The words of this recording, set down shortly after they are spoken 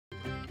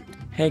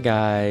Hey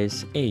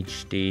guys,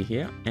 HD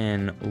here,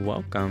 and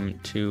welcome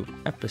to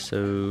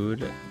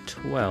episode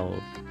 12.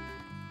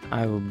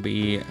 I will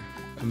be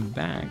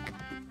back.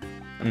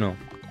 No,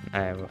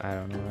 I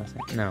don't know what I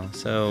think. No,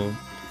 so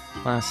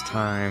last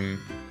time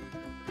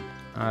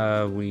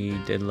we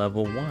did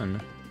level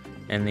 1,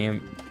 and the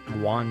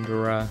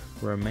Wanderer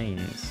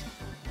remains.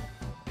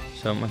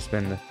 So it must have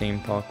been the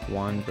theme park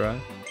Wanderer.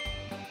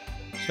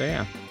 So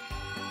yeah,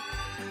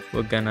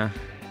 we're gonna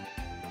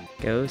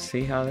go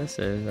see how this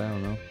is. I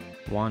don't know.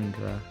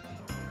 Wanderer.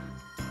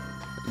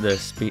 The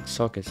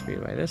Soccer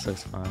Speedway. This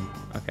looks fun.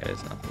 Okay,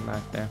 there's nothing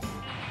back there.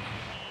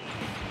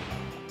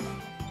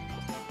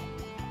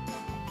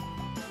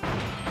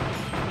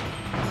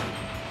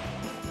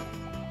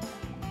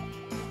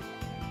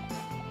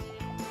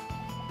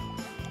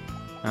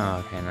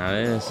 Oh, okay, now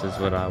this is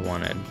what I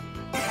wanted.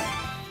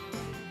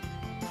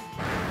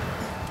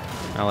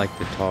 I like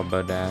the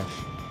turbo dash.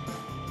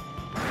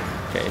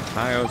 Okay,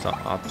 tires are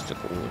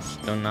obstacles.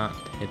 Do not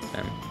hit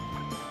them.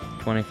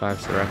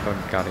 25's the record.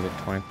 Gotta get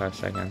 25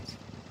 seconds.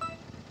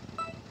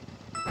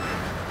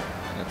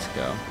 Let's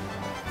go.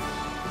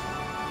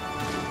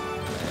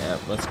 Yep,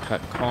 let's cut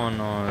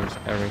corners.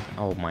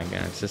 Oh my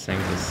goodness, this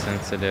thing's as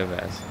sensitive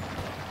as.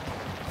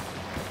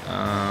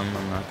 I'm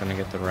not gonna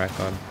get the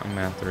record. I'm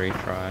gonna have to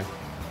retry.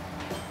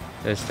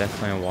 There's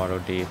definitely a Waddle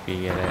Dee if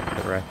you get it,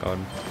 the record.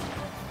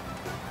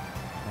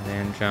 And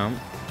then jump.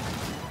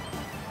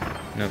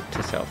 Note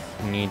to self.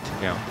 You need to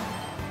jump.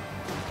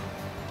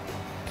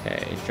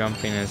 Okay,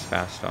 jumping is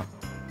faster.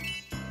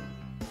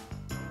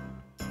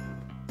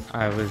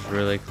 I was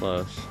really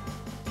close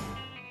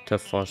to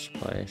first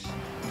place.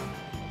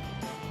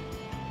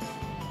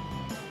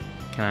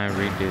 Can I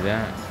redo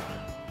that?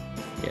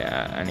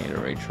 Yeah, I need to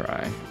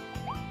retry.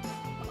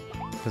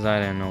 Because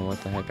I didn't know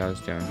what the heck I was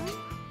doing.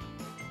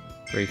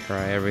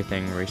 Retry,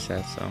 everything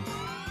resets, so.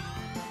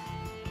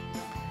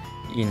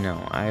 You know,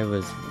 that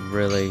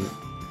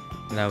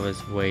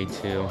was way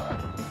too.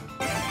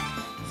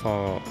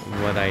 For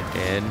what I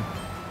did,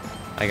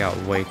 I got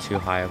way too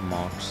high of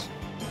marks.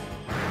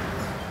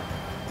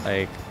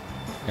 Like,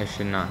 I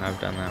should not have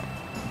done that.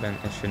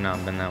 It should not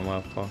have been that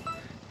well for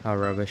how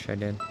rubbish I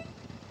did.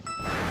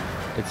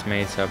 It's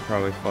made so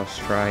probably first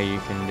try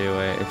you can do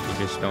it if you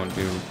just don't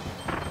do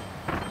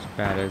as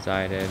bad as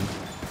I did.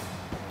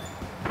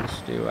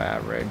 Just do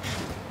average.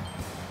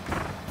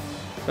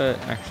 But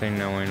actually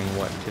knowing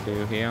what to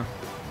do here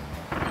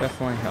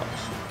definitely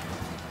helps.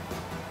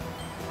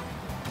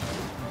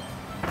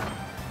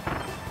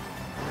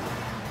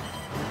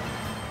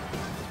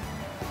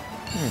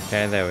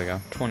 Okay, there we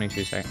go.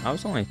 22 seconds. I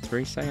was only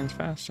 3 seconds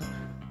faster.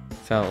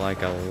 Felt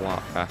like a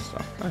lot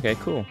faster. Okay,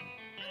 cool.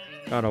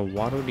 Got a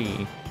Waddle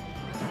Dee.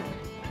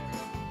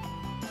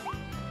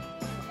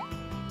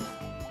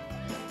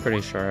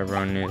 Pretty sure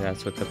everyone knew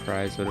that's what the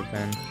prize would have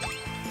been.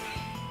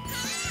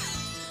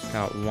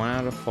 Got 1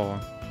 out of 4.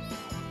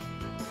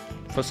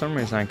 For some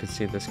reason I could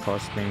see this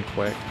course being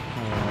quick.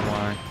 I don't know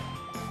why.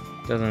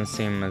 Doesn't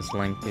seem as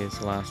lengthy as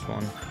the last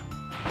one.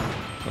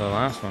 The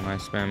last one I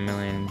spent a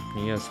million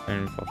years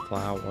spinning for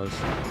flowers.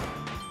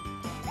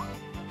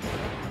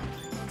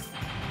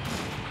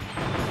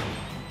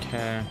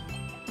 Okay.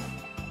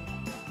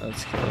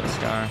 Let's kill this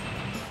guy.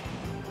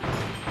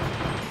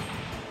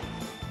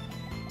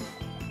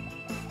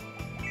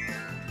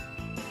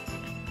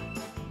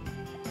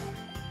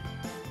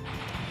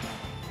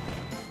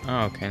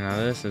 Okay, now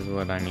this is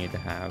what I need to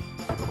have.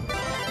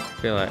 I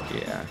feel like,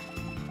 yeah.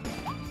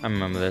 I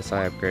remember this,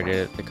 I upgraded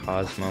it, the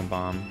Cosmo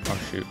Bomb. Oh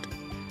shoot.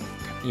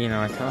 You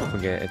know, I kind of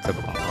forget it's a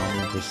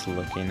bomb just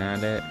looking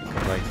at it,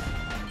 because, like,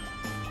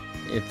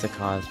 it's a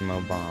Cosmo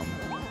Bomb,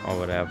 or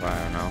whatever,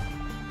 I don't know.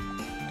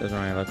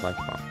 Doesn't really look like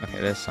a bomb. Okay,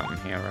 there's something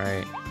here,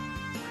 right?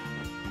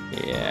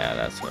 Yeah,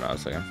 that's what I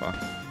was looking for.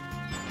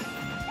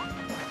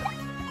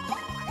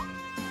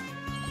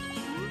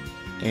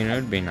 You know,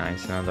 it'd be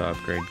nice, another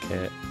upgrade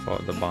kit for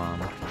the bomb.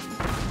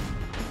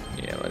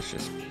 Yeah, let's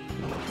just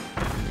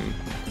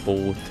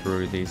bull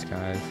through these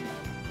guys.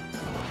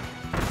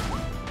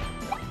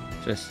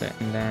 Just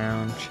sitting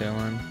down,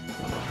 chilling.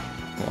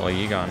 Well,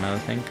 you got another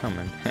thing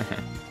coming.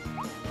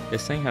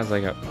 This thing has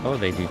like a... Oh,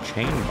 they do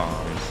chain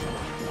bombs.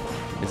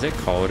 Is it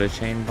called a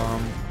chain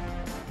bomb?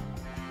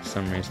 For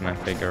some reason I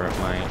figure it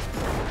might.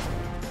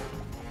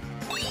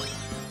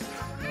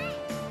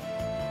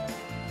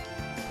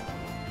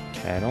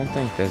 Okay, I don't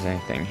think there's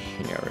anything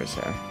here, is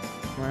there?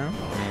 Well,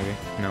 maybe.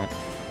 No.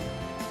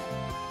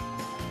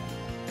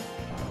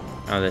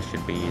 Oh, this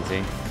should be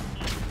easy.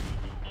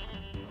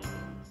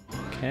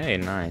 Okay,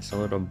 nice. A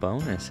little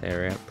bonus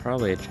area.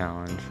 Probably a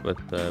challenge with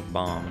the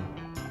bomb.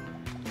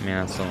 I mean,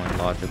 that's the only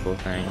logical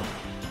thing.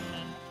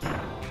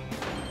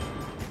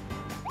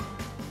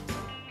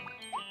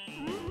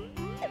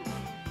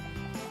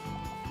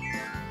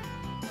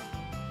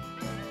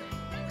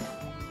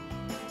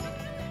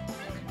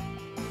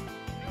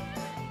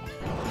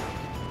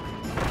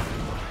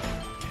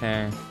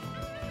 Okay.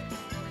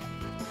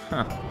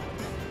 Huh.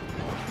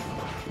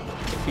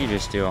 If you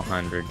just do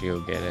 100,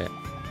 you'll get it.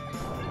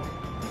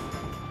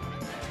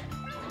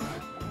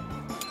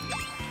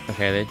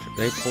 Okay,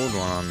 they pulled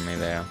one on me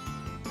there.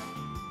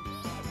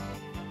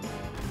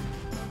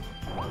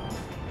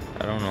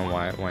 I don't know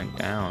why it went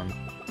down.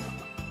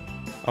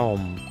 Oh,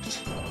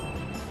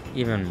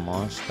 even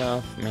more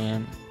stuff,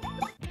 man.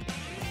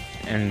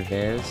 And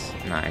this,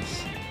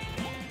 nice.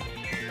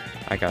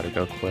 I gotta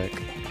go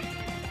quick.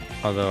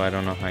 Although I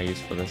don't know how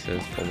useful this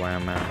is for where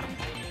I'm at.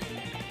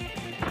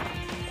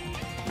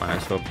 Might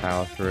as well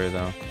power through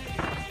though.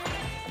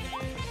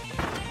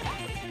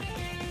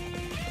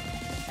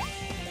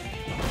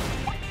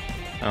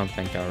 I don't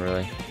think I'll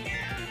really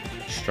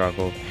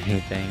struggle with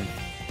anything,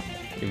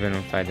 even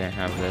if I didn't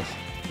have this.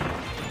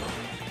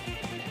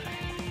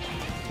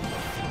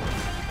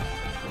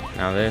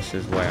 Now this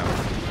is well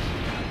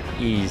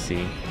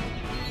easy.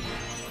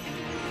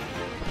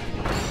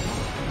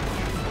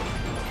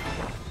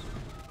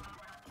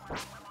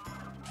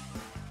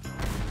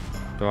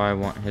 Do I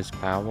want his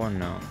power?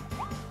 No.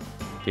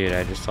 Dude,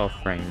 I just saw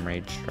frame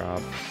rates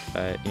drop,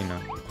 but you know,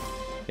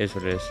 here's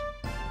what it is.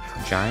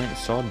 Giant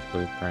sword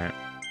blueprint.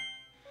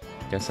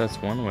 Guess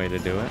that's one way to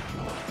do it.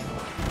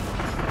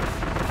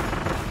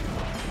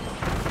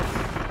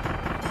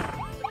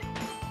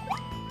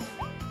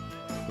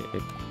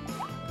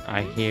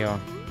 I hear...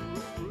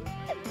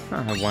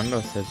 I wonder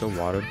if there's a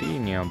Water D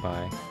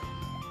nearby.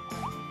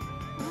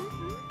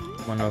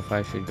 Wonder if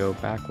I should go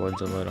backwards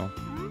a little.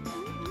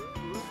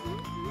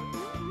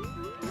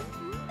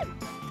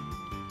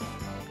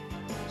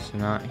 It's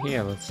not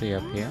here. Let's see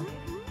up here.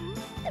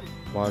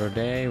 Water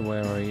Day,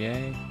 where are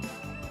ye?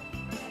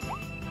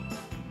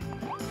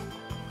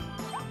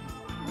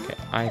 Okay,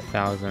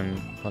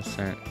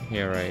 1000%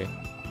 hear a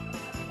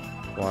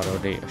Water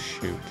Day.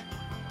 Shoot.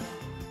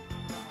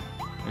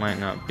 Might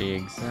not be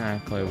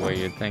exactly where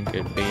you'd think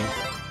it'd be.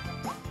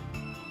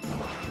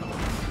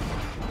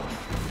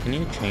 Can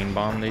you chain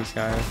bomb these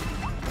guys?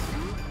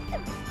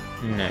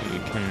 No, you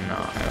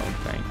cannot, I don't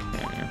think,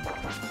 can you?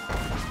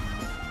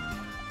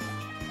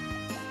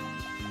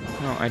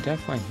 No, I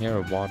definitely hear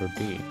a Water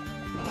D.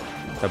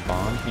 The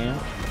bomb here?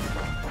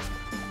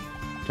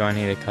 Do I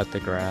need to cut the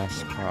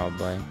grass?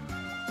 Probably.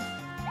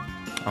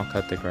 I'll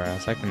cut the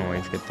grass. I can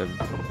always get the...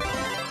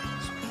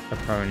 I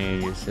probably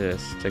need to use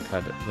this to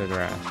cut the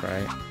grass,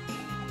 right?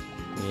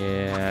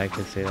 Yeah, I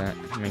could see that.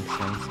 Makes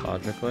sense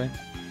logically.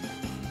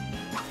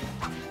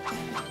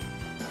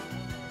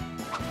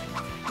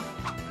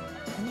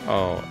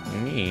 Oh,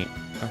 neat.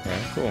 Okay,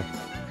 cool.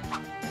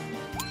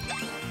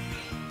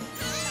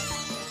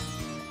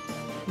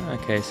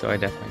 Okay, so I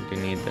definitely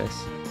do need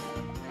this.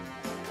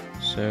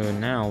 So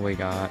now we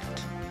got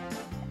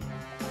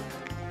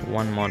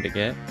one more to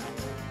get.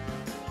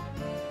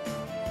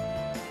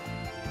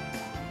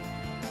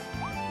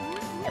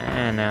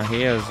 And now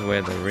here's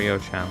where the real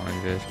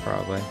challenge is,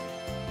 probably.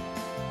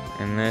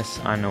 And this,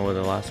 I know where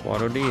the last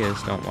Water D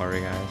is, don't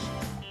worry guys.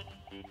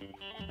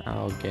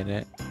 I'll get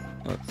it.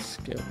 Let's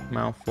get a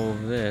mouthful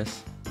of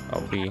this.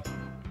 Oh, B.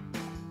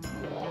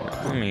 No,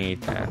 let me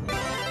eat that.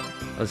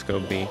 Let's go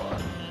B.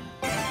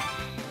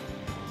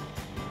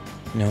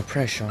 No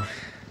pressure.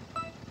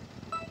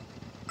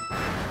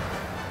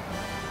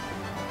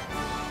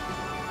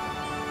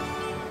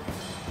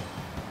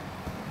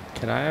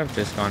 Could I have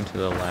just gone to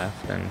the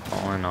left and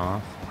fallen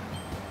off?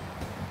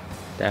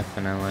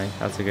 Definitely.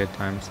 That's a good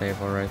time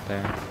saver right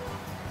there.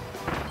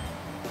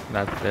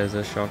 There's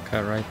a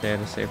shortcut right there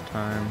to save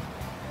time.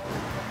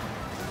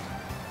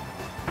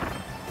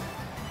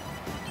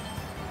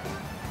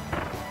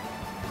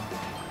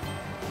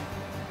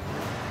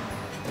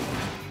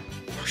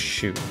 Oh,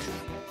 shoot.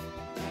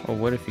 Well,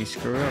 what if you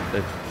screw up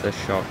the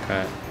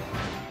shortcut?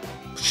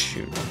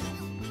 Shoot.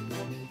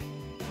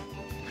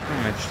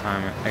 How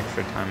much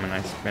extra time am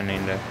I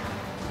spending to...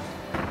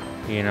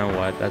 You know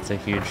what, that's a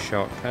huge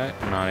shortcut,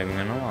 not even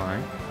gonna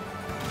lie.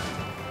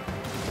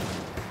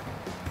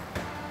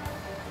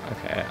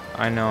 Okay,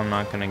 I know I'm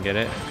not gonna get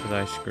it, because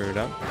I screwed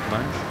up a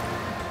bunch.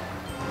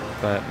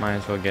 But might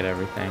as well get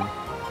everything.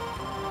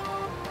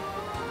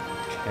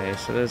 Okay,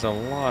 so there's a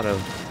lot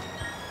of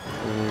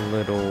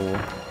little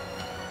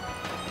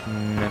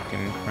nook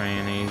and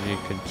crannies you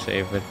could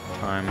save a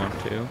time or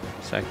two,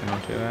 second or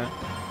two at.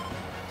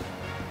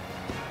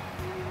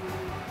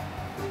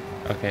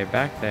 Okay,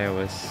 back there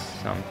was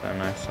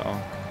something I saw.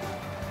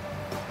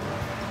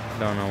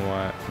 Don't know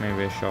what.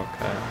 Maybe a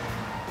shortcut.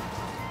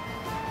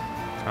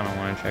 Kinda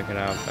wanna check it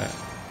out, but...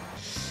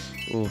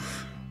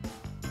 Oof.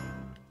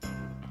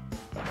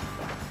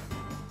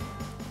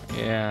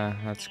 Yeah,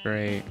 that's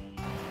great.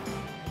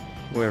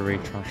 We're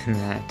retrying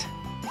that.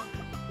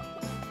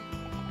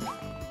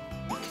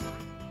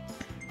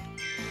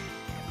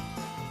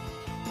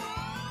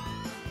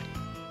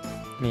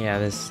 Yeah,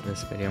 this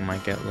video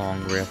might get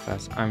long real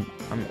fast. I'm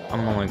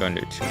only going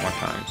to do 2 more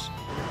times.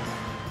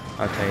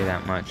 I'll tell you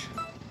that much.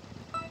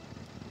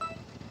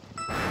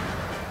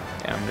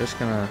 Yeah, I'm just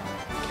gonna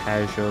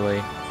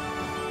casually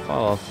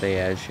fall off the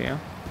edge here.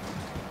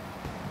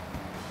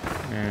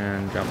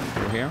 And jump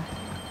through here.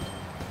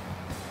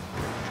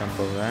 Jump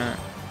over that.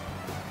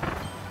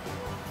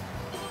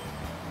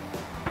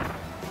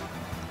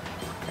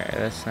 Okay,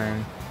 this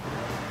thing.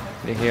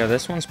 Here,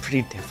 this one's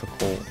pretty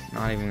difficult.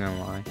 Not even gonna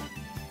lie.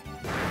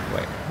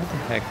 Wait, how the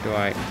heck do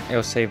I...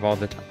 It'll save all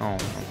the time. Oh,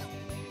 no.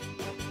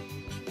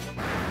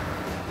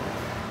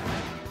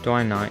 Do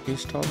I not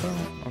use turbo?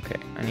 Okay,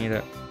 I need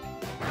it.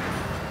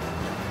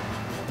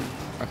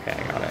 Okay,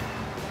 I got it.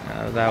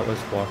 That was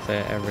worth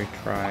it every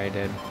try I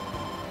did.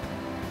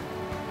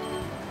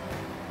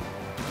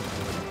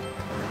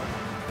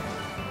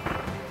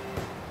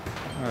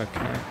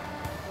 Okay.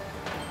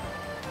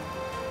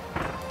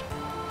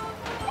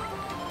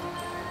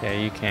 Yeah,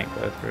 you can't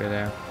go through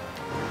there.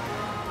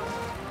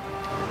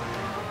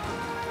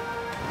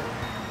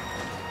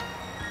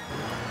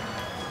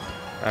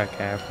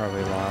 Okay, I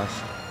probably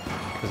lost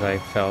because I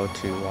fell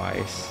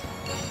twice.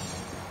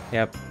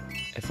 Yep,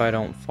 if I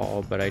don't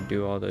fall, but I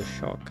do all those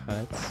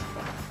shortcuts.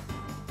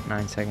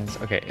 9 seconds.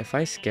 Okay, if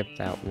I skip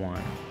that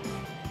one,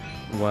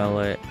 well,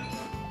 it...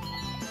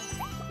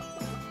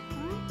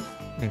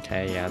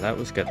 Okay, yeah, that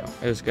was good.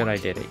 It was good I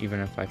did it,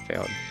 even if I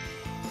failed.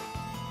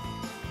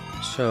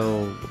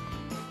 So,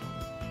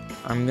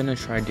 I'm gonna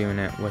try doing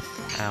it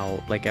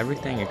without, like,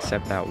 everything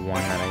except that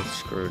one that I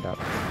screwed up.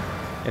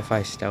 If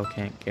I still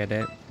can't get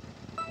it,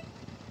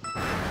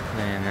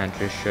 then that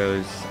just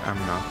shows I'm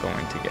not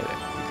going to get it,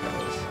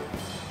 because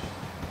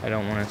I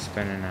don't want to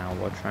spend an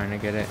hour trying to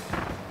get it.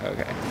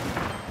 Okay.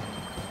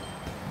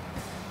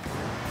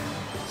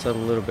 It's a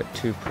little bit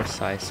too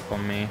precise for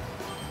me.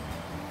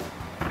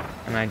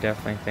 And I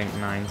definitely think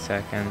 9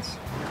 seconds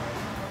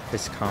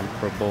is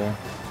comparable.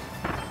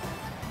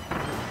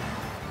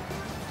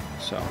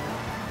 So,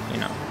 you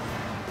know.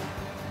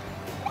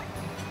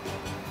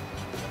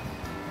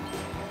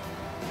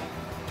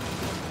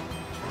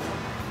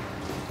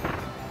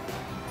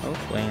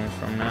 Hopefully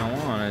from now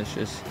on it's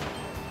just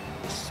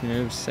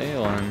smooth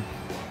sailing.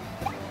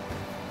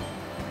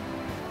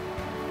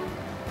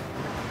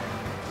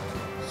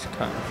 Just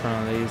cut in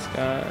front of these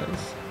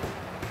guys.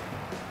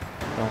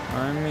 Don't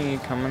mind me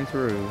coming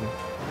through.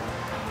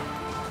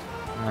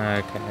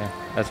 Okay,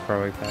 that's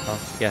probably better.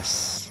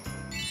 Yes.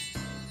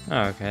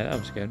 Okay, that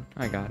was good.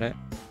 I got it.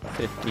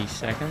 50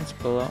 seconds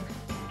below.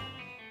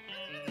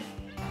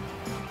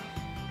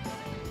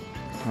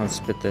 I'll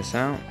spit this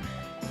out.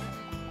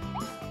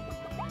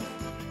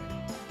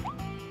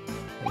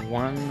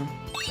 1.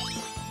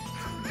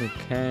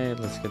 Okay,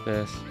 let's get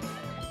this.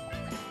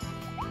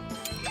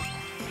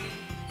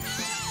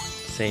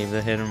 Save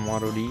the hidden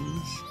Waddle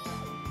Dees.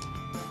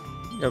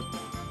 Yep.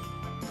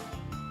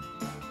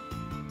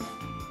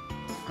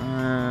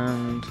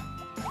 And...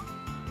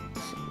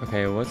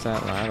 Okay, what's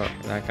that ladder?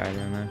 That guy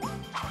doing there?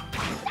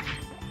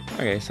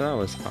 Okay, so that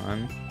was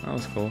fun. That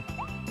was cool.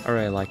 I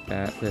really like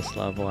this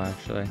level,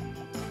 actually.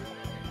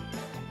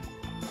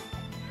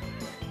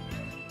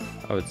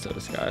 Oh, it's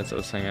those guys. I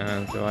was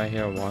thinking, do I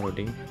hear a Waddle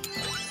Dee?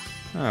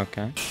 Oh,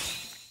 okay.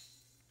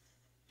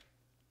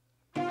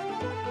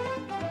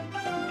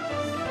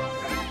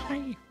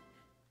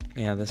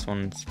 Yeah, this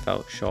one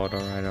felt shorter.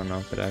 I don't know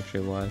if it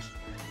actually was.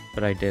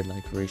 But I did,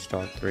 like,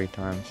 restart 3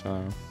 times,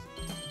 so...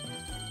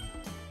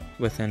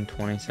 Within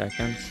 20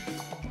 seconds.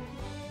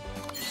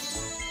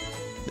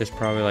 There's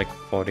probably, like,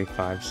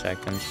 45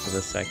 seconds for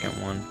the second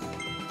one.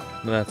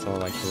 But that's all,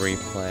 like,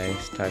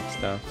 replays type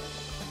stuff.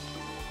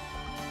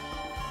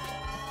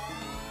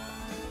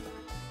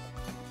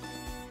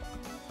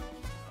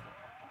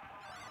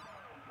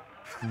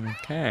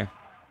 Okay.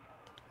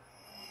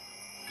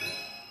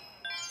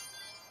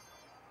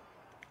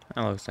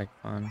 That looks like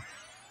fun.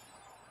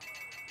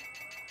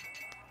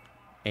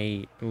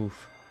 8.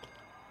 Oof.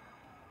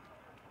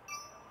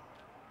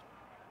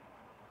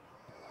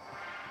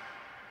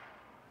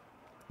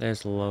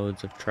 There's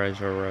loads of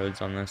treasure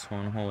roads on this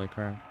one. Holy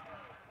crap.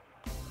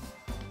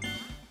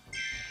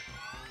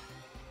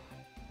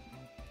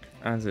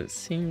 As it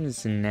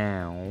seems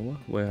now,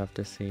 we'll have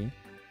to see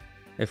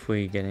if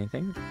we get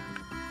anything.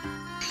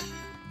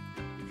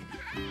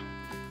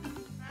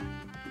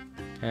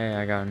 Okay,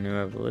 I got a new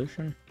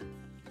evolution.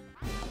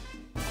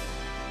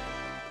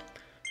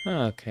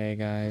 Okay,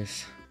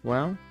 guys.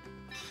 Well,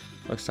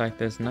 looks like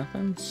there's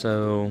nothing,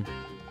 so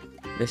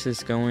this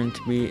is going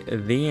to be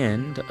the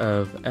end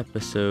of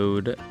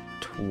episode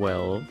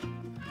 12.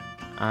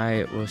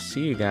 I will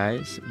see you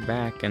guys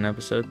back in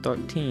episode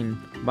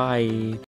 13. Bye!